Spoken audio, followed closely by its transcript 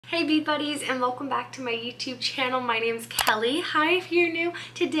Hey bead buddies, and welcome back to my YouTube channel. My name's Kelly. Hi if you're new.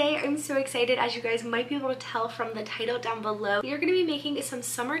 Today I'm so excited, as you guys might be able to tell from the title down below. We are going to be making some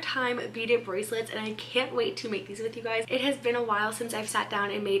summertime beaded bracelets, and I can't wait to make these with you guys. It has been a while since I've sat down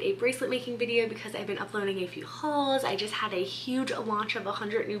and made a bracelet making video because I've been uploading a few hauls. I just had a huge launch of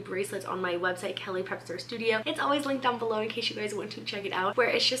 100 new bracelets on my website, Prepster Studio. It's always linked down below in case you guys want to check it out, where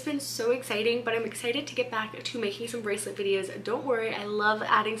it's just been so exciting. But I'm excited to get back to making some bracelet videos. Don't worry, I love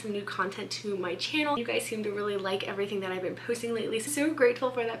adding some new content to my channel. You guys seem to really like everything that I've been posting lately, so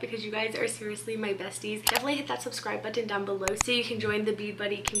grateful for that because you guys are seriously my besties. Definitely hit that subscribe button down below so you can join the Bead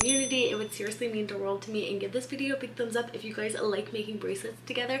Buddy community. It would seriously mean the world to me, and give this video a big thumbs up if you guys like making bracelets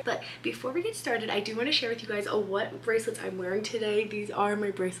together. But before we get started, I do want to share with you guys what bracelets I'm wearing today. These are my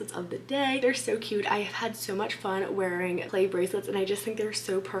bracelets of the day. They're so cute. I have had so much fun wearing clay bracelets, and I just think they're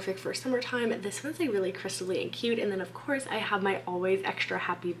so perfect for summertime. This one's like really crystally and cute, and then of course I have my always extra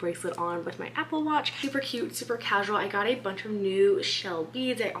happy bracelet on with my Apple Watch. Super cute, super casual. I got a bunch of new shell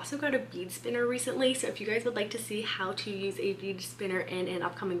beads. I also got a bead spinner recently, so if you guys would like to see how to use a bead spinner in an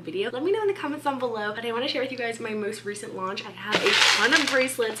upcoming video, let me know in the comments down below. But I want to share with you guys my most recent launch. I have a ton of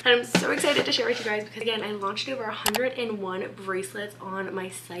bracelets, and I'm so excited to share with you guys because again, I launched over 101 bracelets on my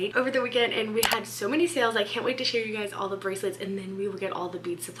site over the weekend, and we had so many sales. I can't wait to show you guys all the bracelets, and then we will get all the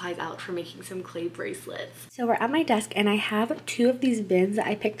bead supplies out for making some clay bracelets. So we're at my desk, and I have two of these bins.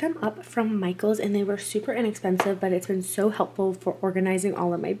 I picked them up from Michael's, and they were super inexpensive, but it's been so helpful for organizing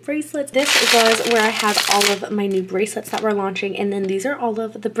all of my bracelets. This was where I had all of my new bracelets that we're launching, and then these are all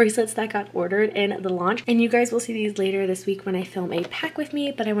of the bracelets that got ordered in the launch, and you guys will see these later this week when I film a pack with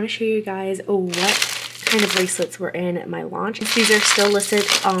me. But I want to show you guys what kind of bracelets were in my launch. These are still listed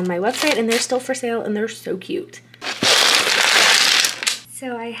on my website, and they're still for sale, and they're so cute.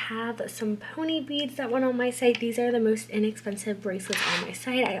 So I have some pony beads that went on my site. These are the most inexpensive bracelets on my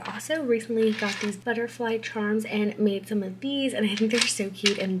site. I also recently got these butterfly charms and made some of these, and I think they're so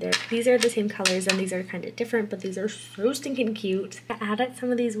cute, and these are the same colors, and these are kind of different, but these are so stinking cute. I added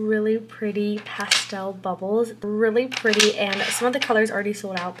some of these really pretty pastel bubbles, really pretty, and some of the colors already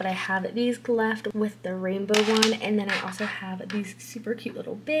sold out, but I have these left with the rainbow one, and then I also have these super cute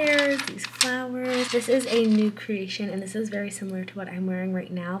little bears, these flowers. This is a new creation, and this is very similar to what I'm wearing right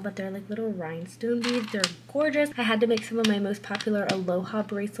now, but they're like little rhinestone beads. They're gorgeous. I had to make some of my most popular aloha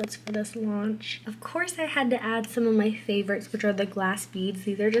bracelets for this launch. Of course, I had to add some of my favorites, which are the glass beads.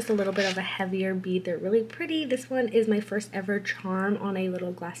 These are just a little bit of a heavier bead. They're really pretty. This one is my first ever charm on a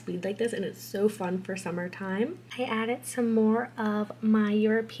little glass bead like this, and it's so fun for summertime. I added some more of my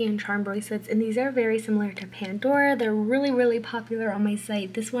European charm bracelets, and these are very similar to Pandora. They're really popular on my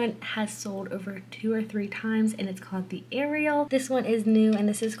site. This one has sold over 2 or 3 times, and it's called the Ariel. This one is new, and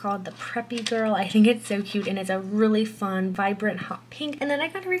this is called the Preppy Girl. I think it's so cute, and it's a really fun, vibrant hot pink. And then I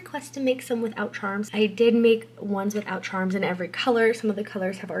got a request to make some without charms. I did make ones without charms in every color. Some of the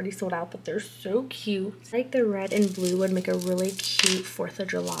colors have already sold out, but they're so cute. Like the red and blue would make a really cute 4th of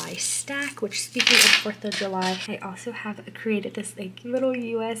July stack, which, speaking of 4th of July, I also have created this like little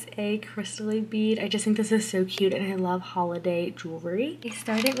USA crystally bead. I just think this is so cute, and I love holiday jewelry. I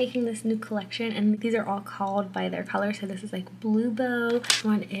started making this new collection, and these are all called by their color. So this is like blue bow. This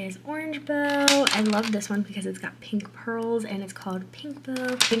one is orange bow. I love this one because it's got pink pearls, and it's called pink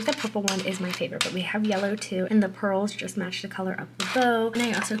bow. I think the purple one is my favorite, but we have yellow too, and the pearls just match the color of the bow. And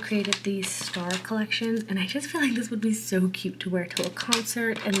I also created these star collections, and I just feel like this would be so cute to wear to a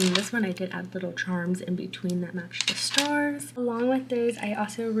concert. And then this one I did add little charms in between that match the stars. Along with those, I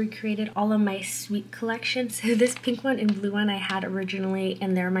also recreated all of my sweet collections. So this pink one and blue one I had originally,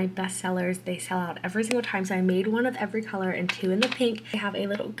 and they're my best sellers. They sell out every single time, so I made one of every color and 2 in the pink. I have a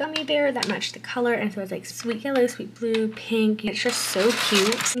little gummy bear that matched the color, and so it's like sweet yellow, sweet blue, pink. It's just so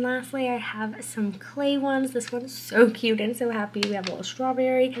cute. And lastly, I have some clay ones. This one's so cute and so happy. We have a little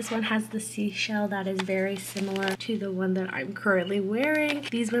strawberry. This one has the seashell that is very similar to the one that I'm currently wearing.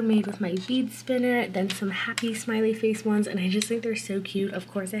 These were made with my bead spinner, then some happy smiley face ones, and I just think they're so cute. Of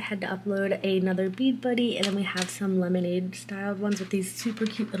course, I had to upload another bead buddy, and then we have some lemonade styled ones with these super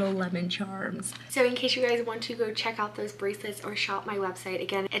cute little lemon charms. So in case you guys want to go check out those bracelets or shop my website,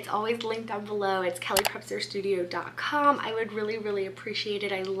 again, it's always linked down below. It's kellyprepsterstudio.com. I would really appreciate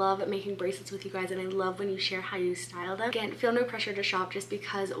it. I love making bracelets with you guys, and I love when you share how you style them. Again, feel no pressure to shop just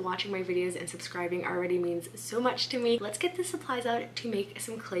because watching my videos and subscribing already means so much to me. Let's get the supplies out to make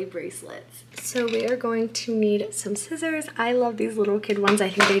some clay bracelets. So we are going to need some scissors. I love these little kid ones. I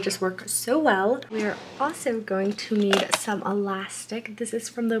think they just work so well. We are also going to need some elastic. This is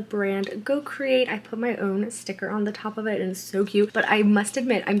from the brand Go Create. I put my own sticker on the top of it, and it's so cute. but I must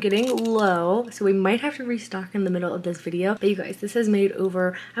admit I'm getting low, so we might have to restock in the middle of this video. But you guys, this has made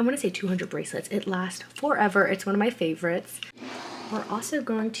over, I want to say 200 bracelets. It lasts forever. It's one of my favorites. We're also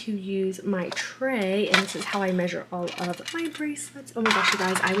going to use my tray, and this is how I measure all of my bracelets. Oh my gosh, you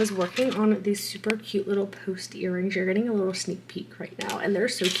guys, I was working on these super cute little post earrings. You're getting a little sneak peek right now, and they're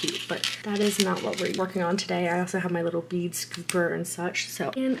so cute, but that is not what we're working on today. I also have my little bead scooper and such.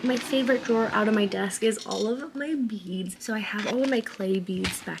 And my favorite drawer out of my desk is all of my beads. So I have all of my clay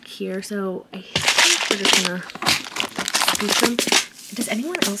beads back here. So I think we're just gonna scoop them. Does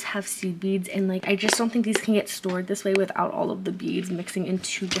anyone else have seed beads? And like, I just don't think these can get stored this way without all of the beads mixing in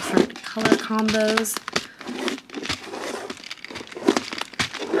two different color combos.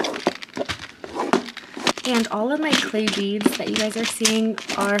 And all of my clay beads that you guys are seeing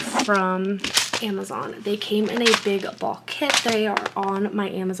are from Amazon. They came in a big bulk kit. They are on my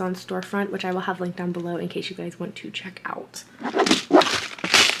Amazon storefront, which I will have linked down below in case you guys want to check out.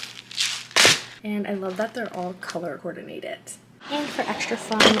 And I love that they're all color coordinated. And for extra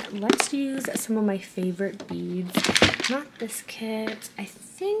fun, let's use some of my favorite beads. Not this kit. I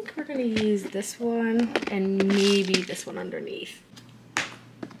think we're gonna use this one and maybe this one underneath.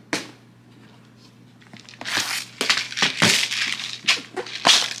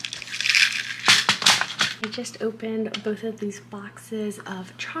 I just opened both of these boxes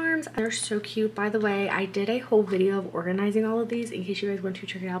of charms. They're so cute. By the way, I did a whole video of organizing all of these in case you guys want to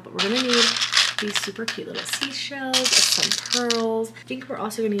check it out, but we're gonna need these super cute little seashells, some pearls. I think we're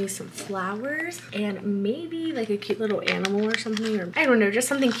also gonna use some flowers and maybe like a cute little animal or something, or I don't know, just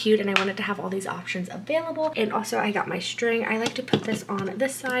something cute. And I wanted to have all these options available. And also I got my string. I like to put this on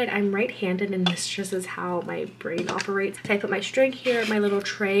this side. I'm right-handed and this just is how my brain operates. So I put my string here, my little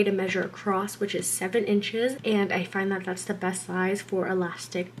tray to measure across, which is 7 inches. And I find that that's the best size for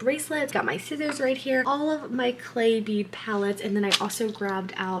elastic bracelets. Got my scissors right here, all of my clay bead palettes, and then I also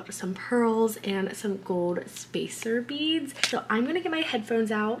grabbed out some pearls and some gold spacer beads. So I'm gonna get my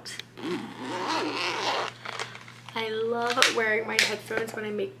headphones out. I love wearing my headphones when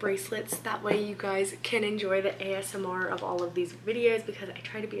I make bracelets. That way you guys can enjoy the ASMR of all of these videos, because I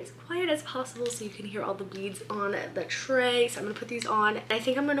try to be as quiet as possible so you can hear all the beads on the tray. So I'm gonna put these on. I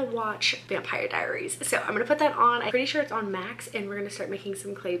think I'm gonna watch Vampire Diaries. So I'm gonna put that on. I'm pretty sure it's on max, and we're gonna start making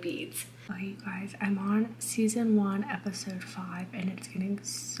some clay beads. Okay, you guys, I'm on season 1, episode 5, and it's getting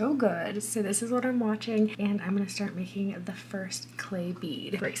so good. So this is what I'm watching, and I'm gonna start making the first clay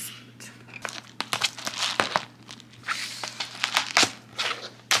bead bracelet.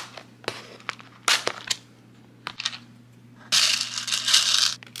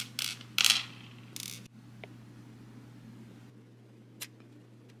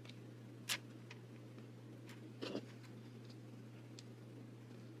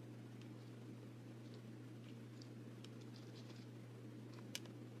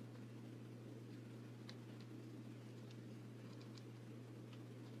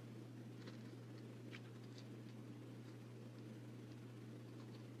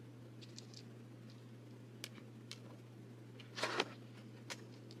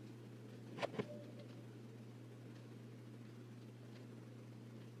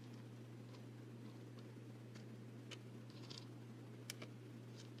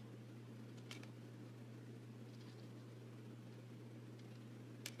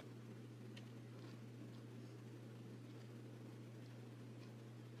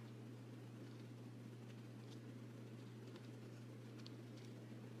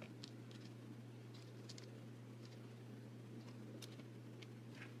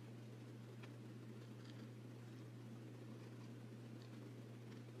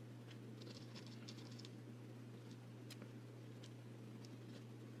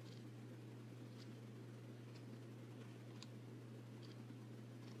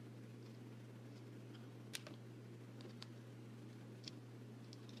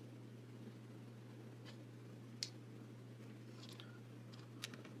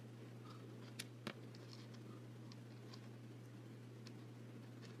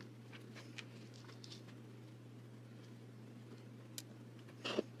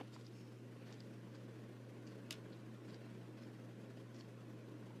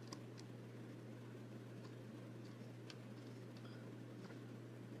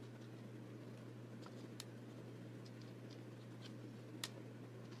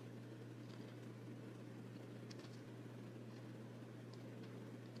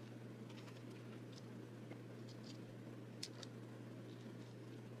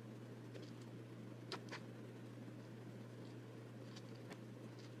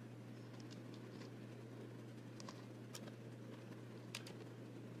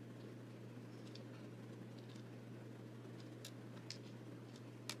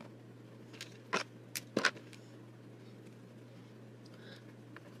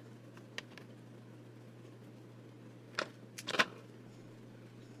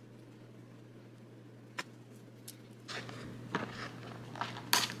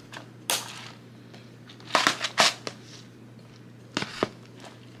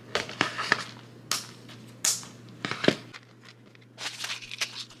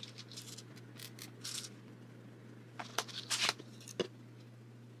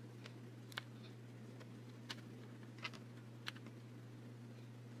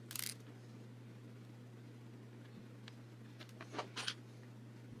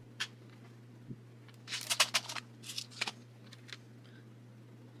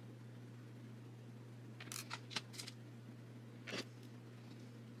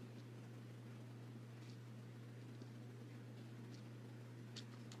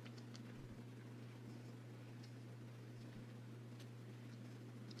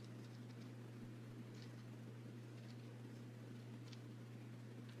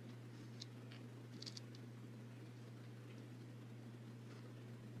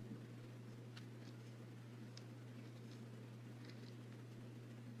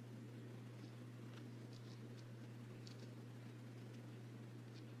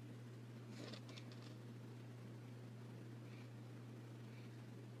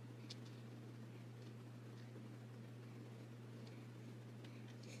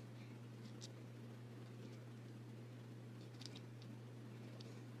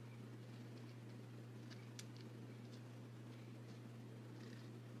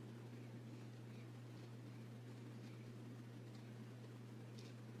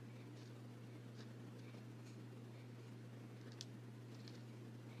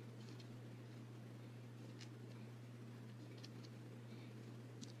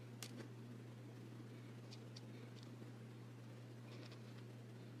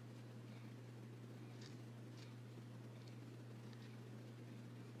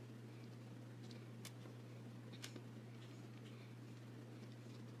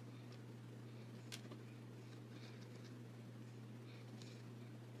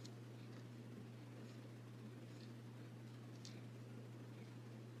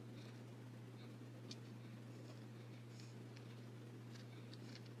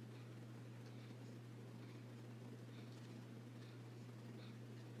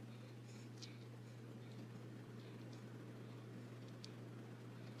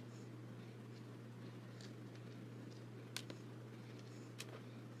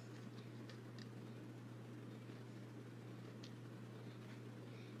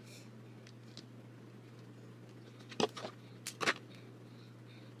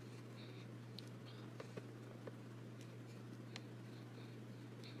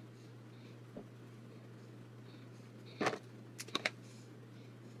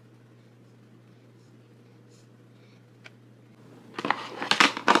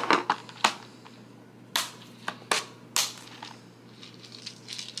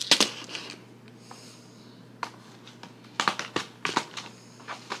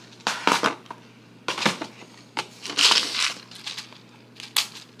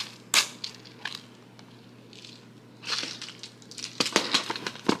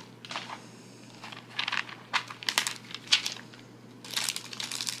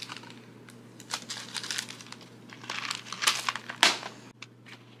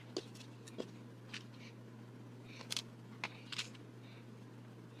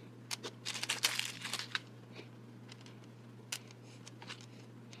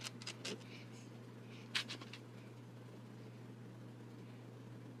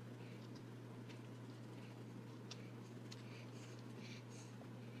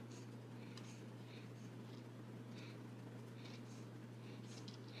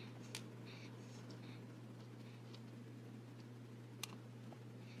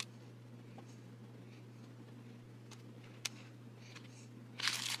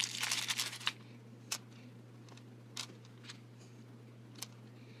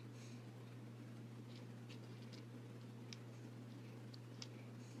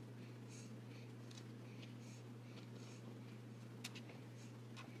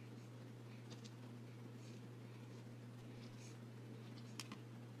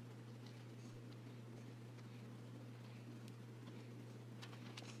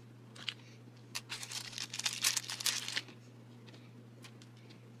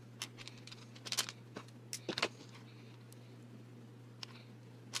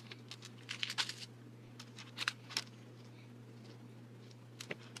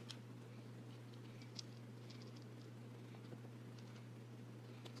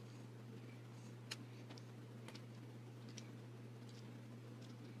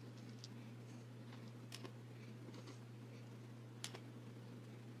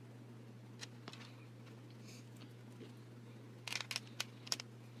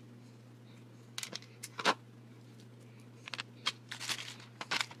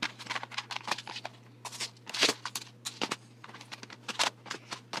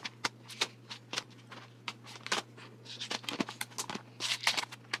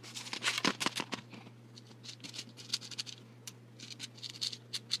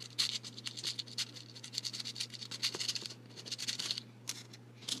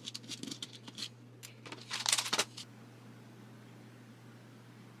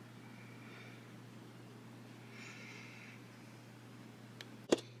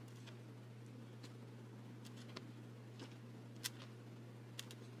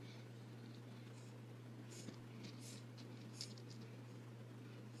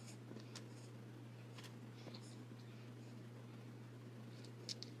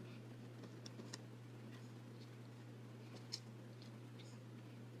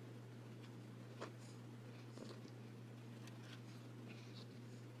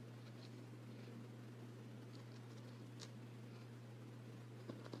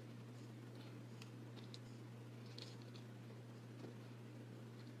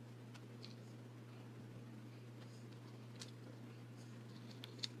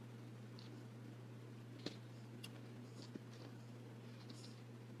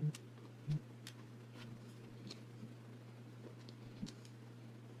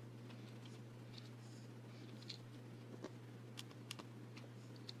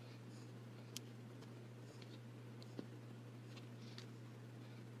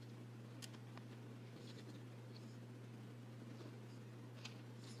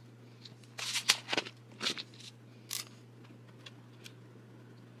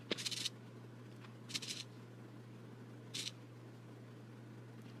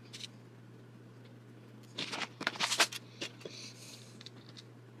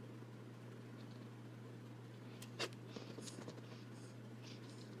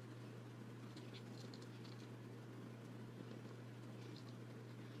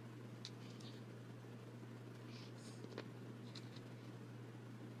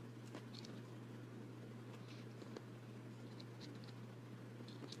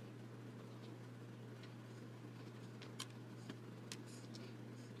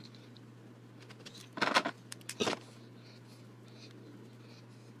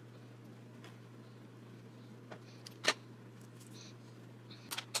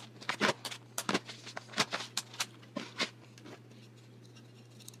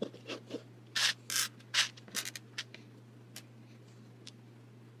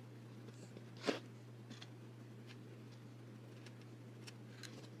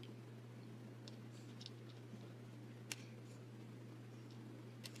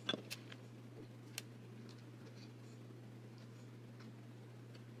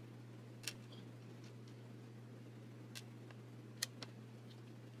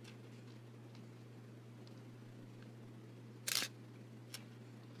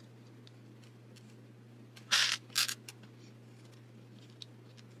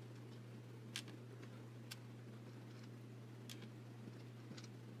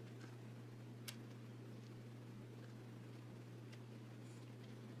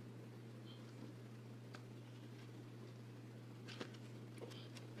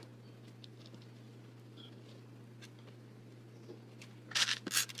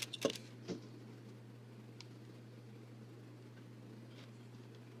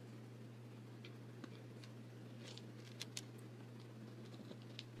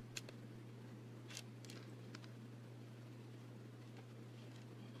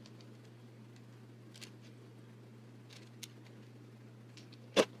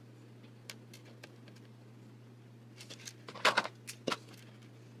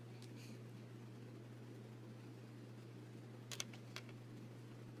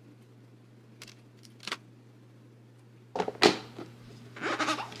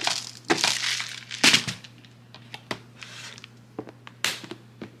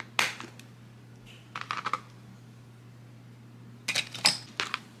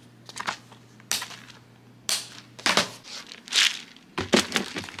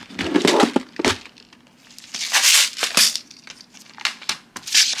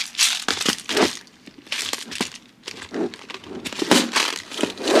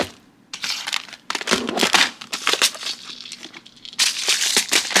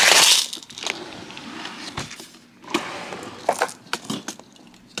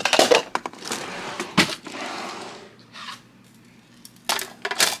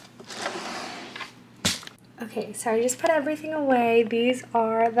 Okay, so I just put everything away. These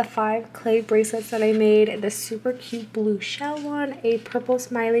are the 5 clay bracelets that I made. The super cute blue shell one, a purple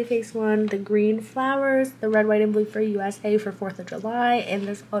smiley face one, the green flowers, the red, white, and blue for USA for 4th of July, and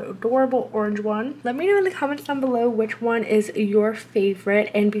this adorable orange one. Let me know in the comments down below which one is your favorite,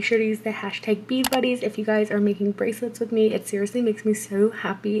 and be sure to use the hashtag Bead Buddies if you guys are making bracelets with me. It seriously makes me so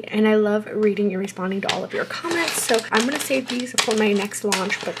happy, and I love reading and responding to all of your comments. So I'm gonna save these for my next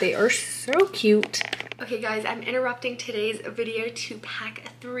launch, but they are so cute. Okay guys, I'm interrupting today's video to pack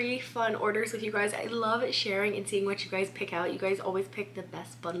 3 fun orders with you guys. I love sharing and seeing what you guys pick out. You guys always pick the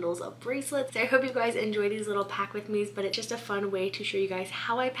best bundles of bracelets. So I hope you guys enjoy these little pack with me's, but it's just a fun way to show you guys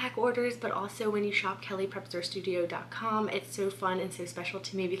how I pack orders, but also when you shop kellyprepsterstudio.com, it's so fun and so special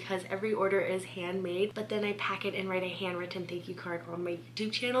to me because every order is handmade, but then I pack it and write a handwritten thank you card on my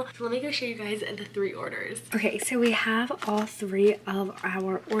YouTube channel. So let me go show you guys the 3 orders. Okay, so we have all 3 of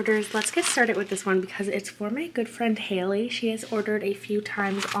our orders. Let's get started with this one because it's for my good friend Haley. She has ordered a few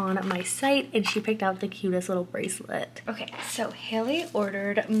times on my site and she picked out the cutest little bracelet. Okay, so Haley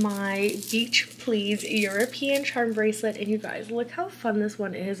ordered my Beach Please European charm bracelet, and you guys, look how fun this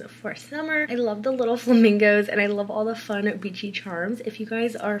one is for summer. I love the little flamingos and I love all the fun beachy charms. If you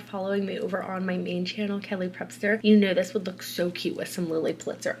guys are following me over on my main channel, Kelly Prepster, you know this would look so cute with some Lily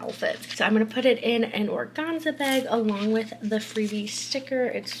Pulitzer outfits. So I'm gonna put it in an organza bag along with the freebie sticker.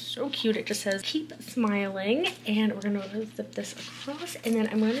 It's so cute. It just says keep smiling, and we're gonna zip this across, and then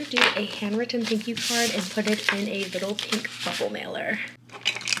I'm gonna do a handwritten thank you card and put it in a little pink bubble mailer.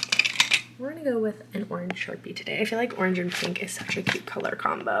 We're gonna go with an orange Sharpie today. I feel like orange and pink is such a cute color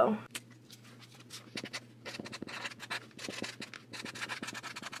combo.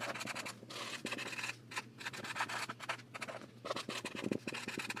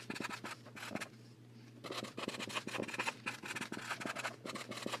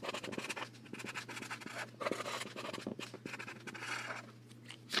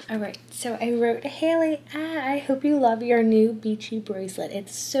 Alright, so I wrote to Haley, I hope you love your new beachy bracelet.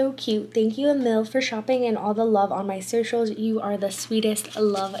 It's so cute. Thank you a mil for shopping and all the love on my socials. You are the sweetest.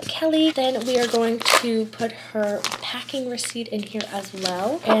 Love, Kelly. Then we are going to put her packing receipt in here as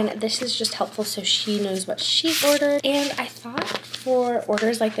well. And this is just helpful so she knows what she ordered. And I thought for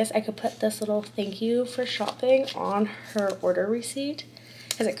orders like this, I could put this little thank you for shopping on her order receipt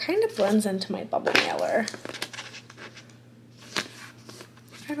because it kind of blends into my bubble mailer.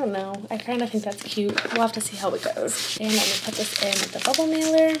 I don't know. I kind of think that's cute. We'll have to see how it goes. And I'm going to put this in the bubble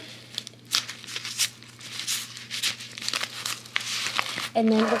mailer. And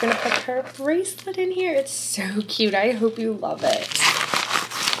then we're going to put her bracelet in here. It's so cute. I hope you love it.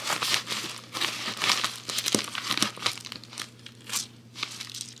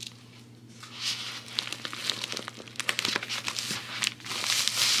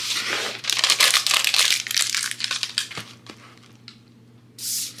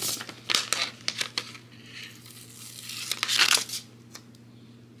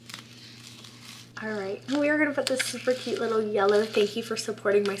 Alright, we are going to put this super cute little yellow thank you for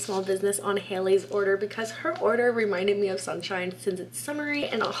supporting my small business on Haley's order because her order reminded me of sunshine since it's summery,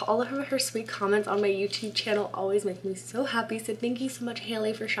 and all of her sweet comments on my YouTube channel always make me so happy. So thank you so much,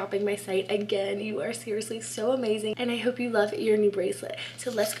 Haley, for shopping my site. Again, you are seriously so amazing, and I hope you love your new bracelet.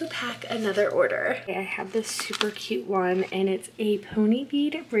 So let's go pack another order. Okay, I have this super cute one, and it's a pony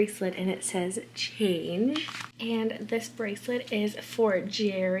bead bracelet, and it says change. And this bracelet is for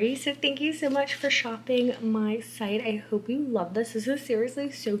Jerry. So thank you so much for shopping my site. I hope you love this. This is seriously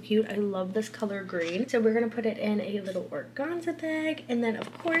so cute. I love this color green. So we're gonna put it in a little organza bag. And then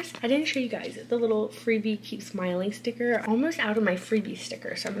of course, I didn't show you guys the little freebie keep smiling sticker. Almost out of my freebie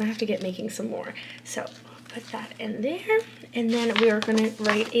sticker, so I'm gonna have to get making some more. So put that in there. And then we are gonna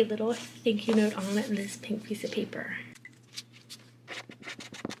write a little thank you note on this pink piece of paper.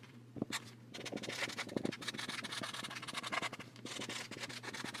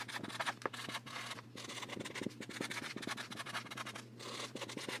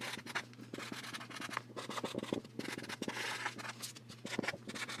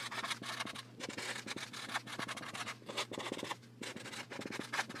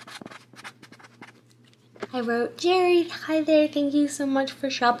 I wrote, Jerry, hi there, thank you so much for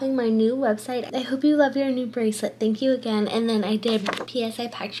shopping my new website. I hope you love your new bracelet. Thank you again. And then I did, P.S. I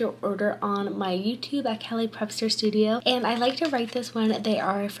packed your order on my YouTube at Kelly Prepster Studio. And I like to write this when they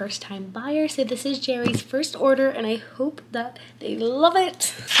are a first time buyer. So this is Jerry's first order and I hope that they love it.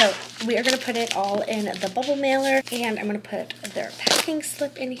 So we are going to put it all in the bubble mailer, and I'm going to put their packing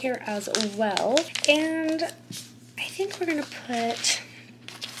slip in here as well. And I think we're going to put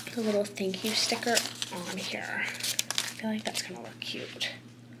the little thank you sticker on here. I feel like that's gonna look cute.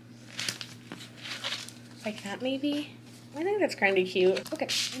 Like that maybe? I think that's kind of cute. Okay,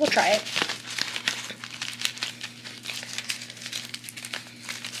 we'll try it.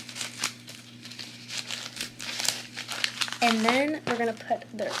 And then we're gonna put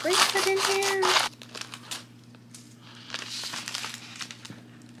the bracelet in here.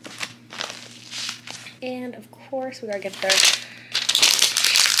 And of course, we gotta get the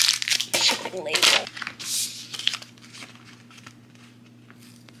shipping label.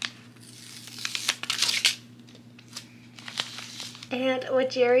 And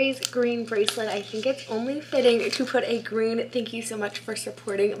with Jerry's green bracelet, I think it's only fitting to put a green thank you so much for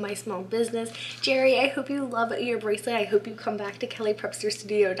supporting my small business. Jerry, I hope you love your bracelet. I hope you come back to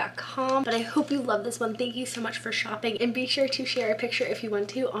kellyprepsterstudio.com. But I hope you love this one. Thank you so much for shopping. And be sure to share a picture if you want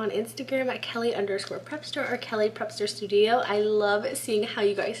to on Instagram at kelly_prepster or kellyprepsterstudio. I love seeing how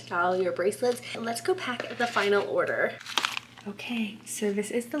you guys style your bracelets. Let's go pack the final order. Okay, so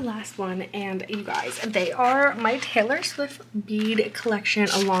this is the last one, and you guys, they are my Taylor Swift bead collection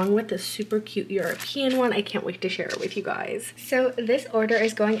along with the super cute European one. I can't wait to share it with you guys. So this order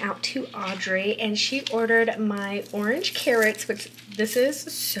is going out to Audrey, and she ordered my orange carrots, which this is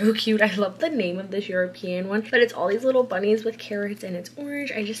so cute. I love the name of this European one, but it's all these little bunnies with carrots and it's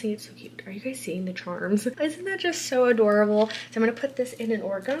orange. I just think it's so cute. Are you guys seeing the charms? Isn't that just so adorable? So I'm gonna put this in an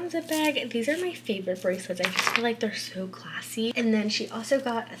organza bag. These are my favorite bracelets. I just feel like they're so classy. And then she also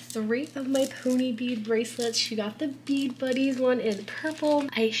got 3 of my pony bead bracelets. She got the Bead Buddies one in purple.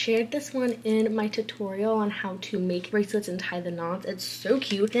 I shared this one in my tutorial on how to make bracelets and tie the knots. It's so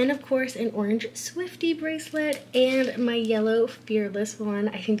cute. Then of course an orange Swiftie bracelet and my yellow Fearless one.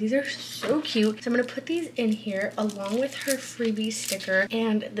 I think these are so cute. So I'm gonna put these in here along with her freebie sticker.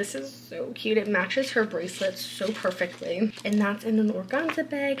 And this is so cute. It matches her bracelet so perfectly. And that's in an organza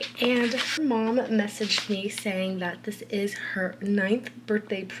bag. And her mom messaged me saying that this is her 9th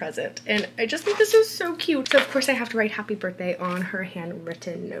birthday present, and I just think this is so cute. So of course I have to write happy birthday on her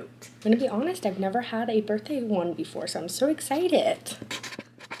handwritten note. I'm gonna be honest, I've never had a birthday one before, so I'm so excited.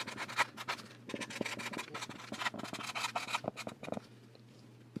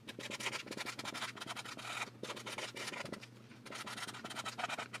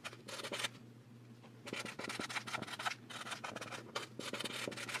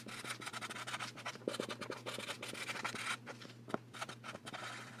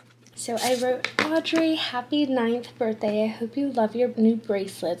 So I wrote, Audrey, happy 9th birthday. I hope you love your new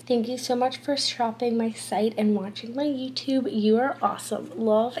bracelets. Thank you so much for shopping my site and watching my YouTube. You are awesome.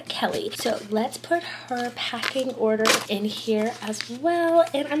 Love, Kelly. So let's put her packing order in here as well.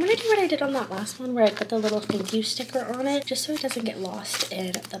 And I'm going to do what I did on that last one where I put the little thank you sticker on it just so it doesn't get lost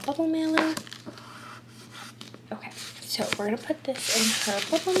in the bubble mailer. Okay, so we're going to put this in her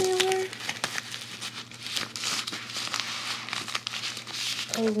bubble mailer,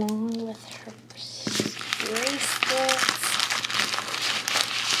 along with her bracelets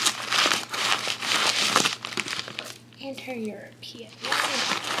and her European one.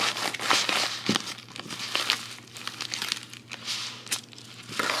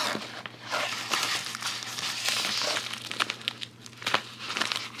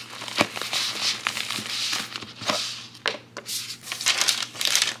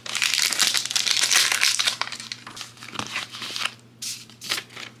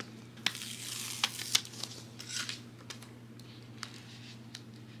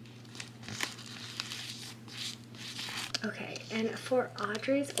 Okay, and for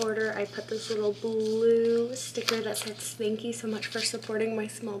Audrey's order, I put this little blue sticker that says thank you so much for supporting my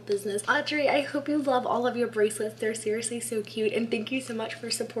small business. Audrey, I hope you love all of your bracelets. They're seriously so cute, and thank you so much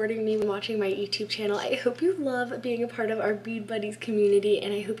for supporting me when watching my YouTube channel. I hope you love being a part of our Bead Buddies community,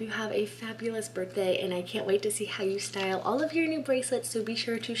 and I hope you have a fabulous birthday, and I can't wait to see how you style all of your new bracelets, so be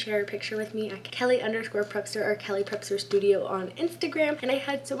sure to share a picture with me at kelly_prepster or kellyprepsterstudio on Instagram. And I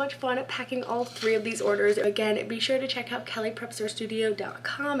had so much fun packing all 3 of these orders. Again, be sure to check out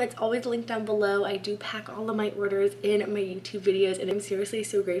kellyprepsterstudio.com. It's always linked down below. I do pack all of my orders in my YouTube videos, and I'm seriously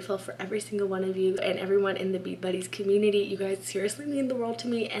so grateful for every single one of you and everyone in the Bead Buddies community. You guys seriously mean the world to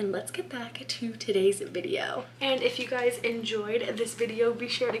me. And let's get back to today's video. And if you guys enjoyed this video, be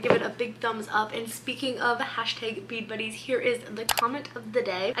sure to give it a big thumbs up. And speaking of hashtag Bead Buddies, here is the comment of the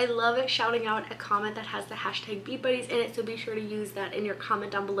day. I love shouting out a comment that has the hashtag Bead Buddies in it, so be sure to use that in your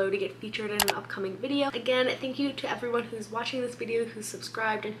comment down below to get featured in an upcoming video. Again, thank you to everyone who's watching this video, who's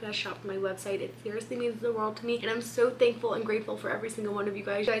subscribed, and who has shopped my website. It seriously means the world to me, and I'm so thankful and grateful for every single one of you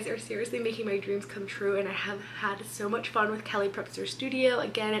guys. You guys are seriously making my dreams come true, and I have had so much fun with Kelly Prepster Studio.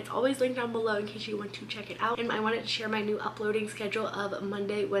 Again, it's always linked down below in case you want to check it out. And I wanted to share my new uploading schedule of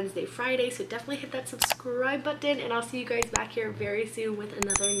Monday, Wednesday, Friday, so definitely hit that subscribe button, and I'll see you guys back here very soon with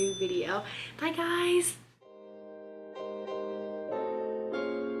another new video. Bye guys!